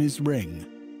 gave him his ring.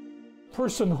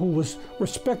 Person who was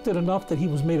respected enough that he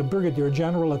was made a brigadier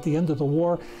general at the end of the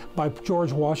war by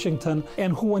George Washington,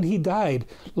 and who, when he died,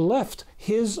 left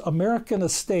his American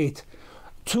estate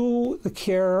to the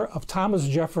care of Thomas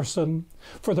Jefferson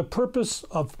for the purpose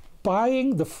of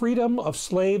buying the freedom of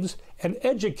slaves and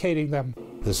educating them.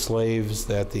 The slaves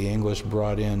that the English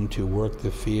brought in to work the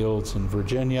fields in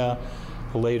Virginia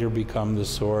later become the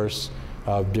source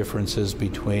of differences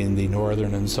between the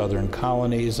northern and southern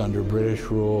colonies under British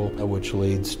rule, which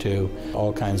leads to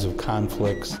all kinds of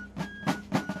conflicts.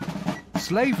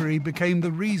 Slavery became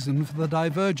the reason for the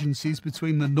divergences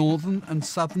between the northern and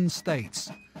southern states,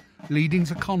 leading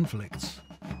to conflicts.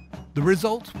 The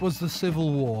result was the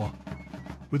Civil War,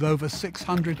 with over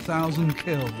 600,000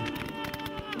 killed,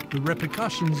 the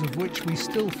repercussions of which we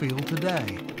still feel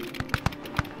today.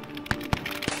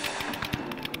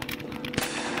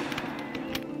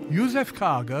 Joseph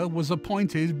Karger was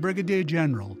appointed Brigadier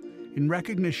General in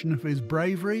recognition of his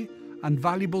bravery and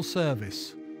valuable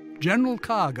service. General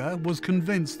Karger was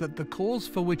convinced that the cause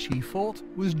for which he fought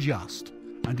was just,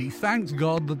 and he thanked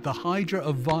God that the hydra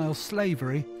of vile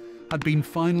slavery had been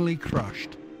finally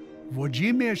crushed.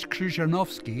 Włodzimierz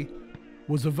Krzyżanowski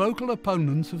was a vocal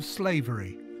opponent of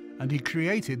slavery, and he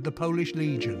created the Polish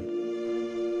Legion.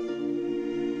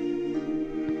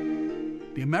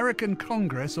 The American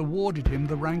Congress awarded him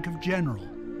the rank of general.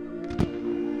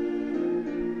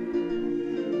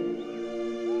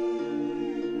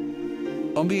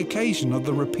 On the occasion of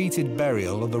the repeated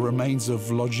burial of the remains of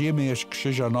Włodzimierz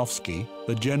Krzyżanowski,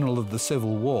 the general of the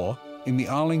Civil War, in the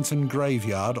Arlington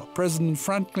graveyard, President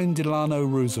Franklin Delano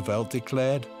Roosevelt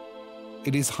declared,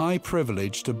 "It is high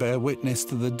privilege to bear witness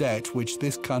to the debt which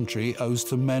this country owes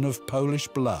to men of Polish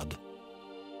blood."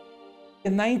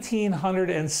 In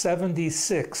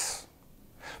 1976,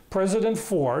 President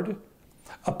Ford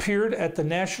appeared at the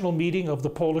national meeting of the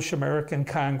Polish American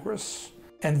Congress,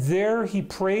 and there he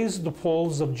praised the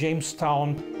Poles of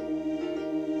Jamestown.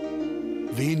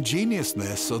 The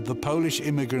ingeniousness of the Polish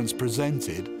immigrants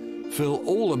presented fill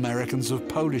all Americans of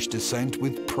Polish descent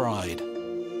with pride.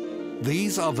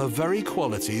 These are the very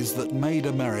qualities that made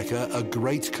America a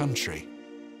great country.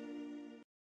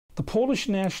 The Polish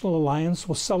National Alliance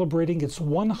was celebrating its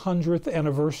 100th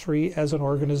anniversary as an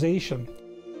organization.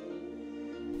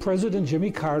 President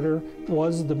Jimmy Carter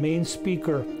was the main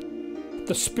speaker.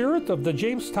 The spirit of the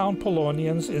Jamestown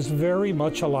Polonians is very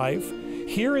much alive,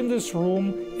 here in this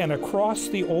room and across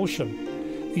the ocean.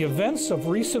 The events of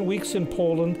recent weeks in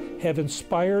Poland have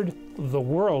inspired the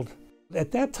world.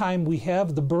 At that time, we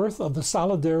have the birth of the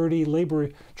Solidarity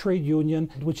Labor Trade Union,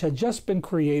 which had just been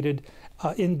created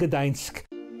in Gdańsk.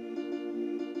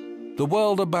 The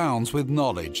world abounds with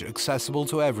knowledge accessible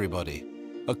to everybody.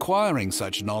 Acquiring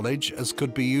such knowledge as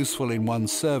could be useful in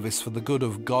one's service for the good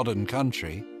of God and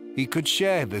country, he could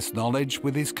share this knowledge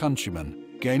with his countrymen,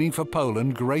 gaining for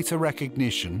Poland greater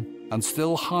recognition and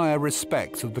still higher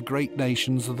respect of the great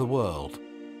nations of the world.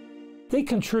 They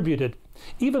contributed.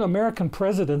 Even American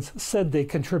presidents said they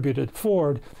contributed.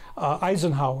 Ford,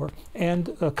 Eisenhower,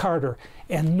 and Carter,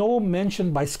 and no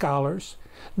mention by scholars.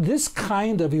 This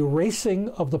kind of erasing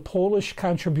of the Polish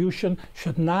contribution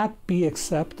should not be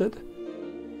accepted.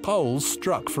 Poles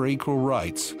struck for equal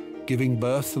rights, giving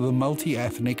birth to the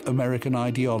multi-ethnic American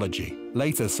ideology,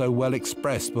 later so well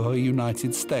expressed by the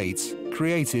United States,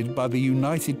 created by the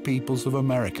United Peoples of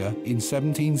America in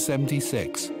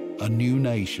 1776, a new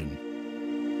nation.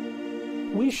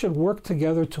 We should work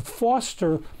together to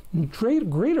foster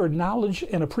greater knowledge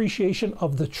and appreciation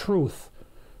of the truth,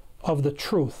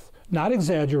 not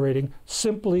exaggerating,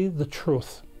 simply the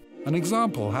truth. An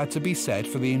example had to be set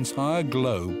for the entire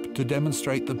globe to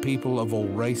demonstrate that people of all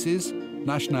races,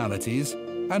 nationalities,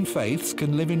 and faiths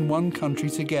can live in one country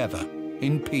together,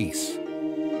 in peace.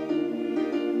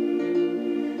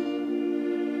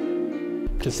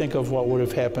 To think of what would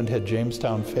have happened had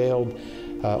Jamestown failed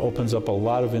opens up a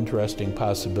lot of interesting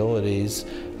possibilities,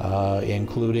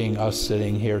 including us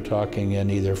sitting here talking in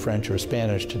either French or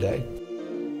Spanish today.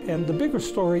 And the bigger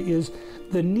story is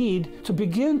the need to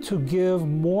begin to give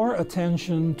more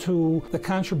attention to the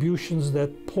contributions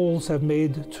that Poles have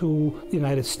made to the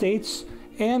United States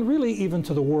and really even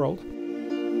to the world.